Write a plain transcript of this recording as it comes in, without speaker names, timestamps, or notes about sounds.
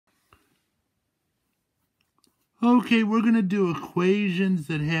Okay, we're going to do equations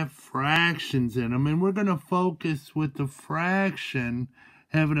that have fractions in them, and we're going to focus with the fraction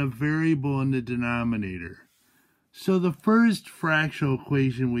having a variable in the denominator. So the first fractional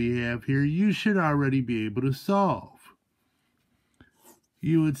equation we have here, you should already be able to solve.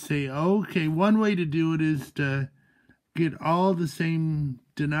 You would say, okay, one way to do it is to get all the same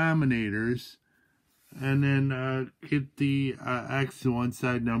denominators and then get the x on one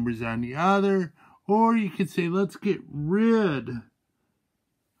side, numbers on the other. Or you could say, let's get rid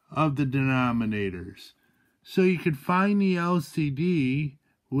of the denominators. So you could find the LCD,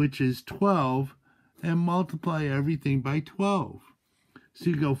 which is 12, and multiply everything by 12. So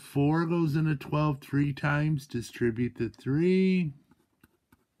you go 4 goes into 12 3 times, distribute the 3.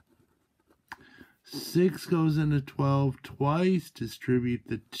 6 goes into 12 twice, distribute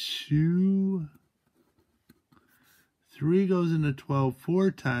the 2. 3 goes into 12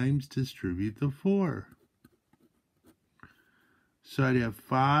 4 times, distribute the 4. So I'd have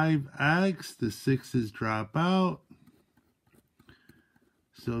 5x, the 6's drop out.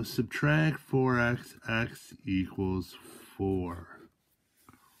 So subtract 4x, x equals 4.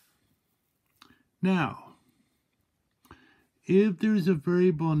 Now, if there's a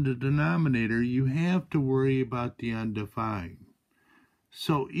variable in the denominator, you have to worry about the undefined.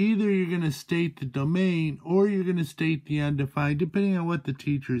 So either you're going to state the domain or you're going to state the undefined, depending on what the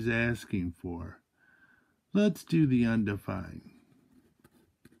teacher's asking for. Let's do the undefined.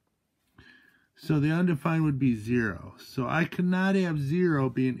 So the undefined would be 0. So I could not have 0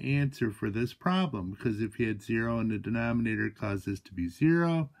 be an answer for this problem, because if you had 0 in the denominator, it caused this to be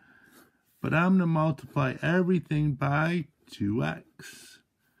 0. But I'm going to multiply everything by 2x.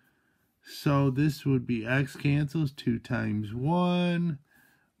 So this would be x cancels, 2 times 1,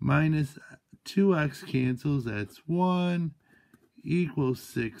 minus 2x cancels, that's 1, equals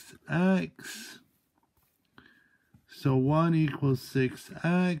 6x. So 1 equals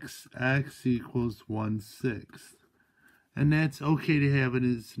 6x, x equals 1/6. And that's okay to have it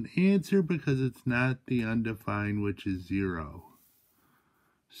as an answer because it's not the undefined, which is 0.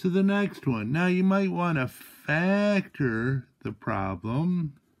 So the next one. Now you might want to factor the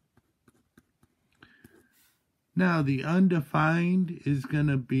problem. Now the undefined is going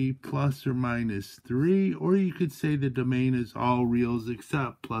to be plus or minus 3, or you could say the domain is all reals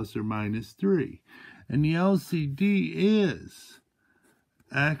except plus or minus 3. And the LCD is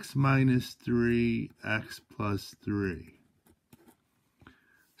x minus 3, x plus 3.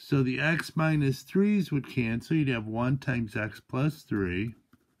 So the x minus 3's would cancel. You'd have 1 times x plus 3.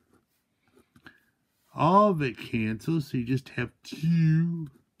 All of it cancels, so you just have 2.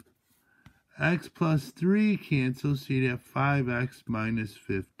 X plus 3 cancels, so you'd have 5x minus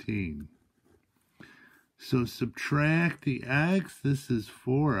 15. So subtract the x, this is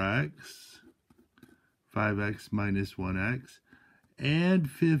 4x, 5x minus 1x. Add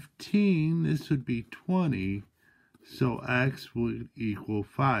 15, this would be 20, so x would equal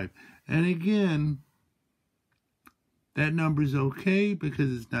 5. And again, that number's okay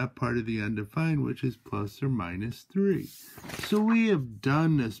because it's not part of the undefined, which is plus or minus 3. So we have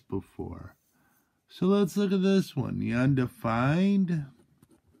done this before. So let's look at this one. The undefined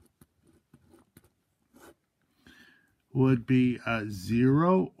would be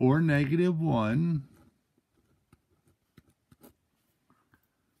 0 or negative 1.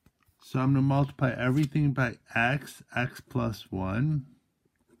 So I'm going to multiply everything by x, x plus 1.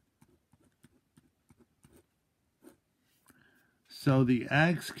 So the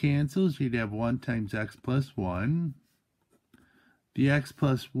x cancels, you'd have 1 times x plus 1. The x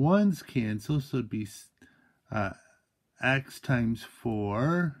plus 1's cancel, so it'd be x times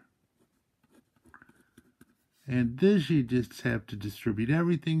 4. And this you just have to distribute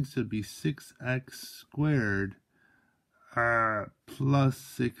everything, so it'd be 6x squared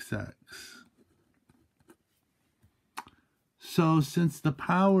plus 6x. So since the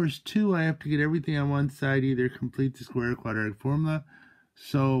power's 2, I have to get everything on one side, either complete the square or quadratic formula.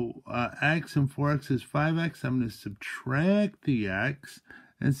 So x and 4x is 5x. I'm going to subtract the x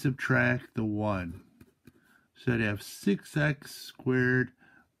and subtract the 1. So I'd have 6x squared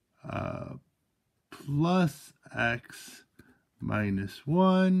plus x minus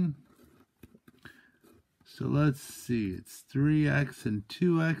 1. So let's see, it's 3x and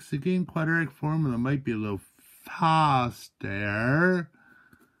 2x. Again, quadratic formula might be a little fast there.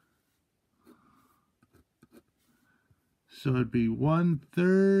 So it'd be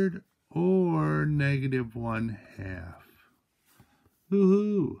 1/3 or negative 1/2.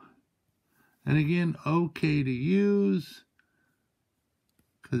 Woohoo! And again, okay to use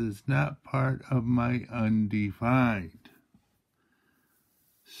because it's not part of my undefined.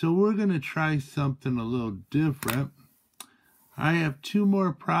 So we're going to try something a little different. I have 2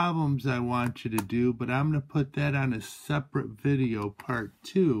 more problems I want you to do, but I'm going to put that on a separate video, part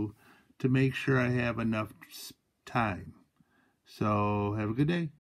 2, to make sure I have enough time. So have a good day.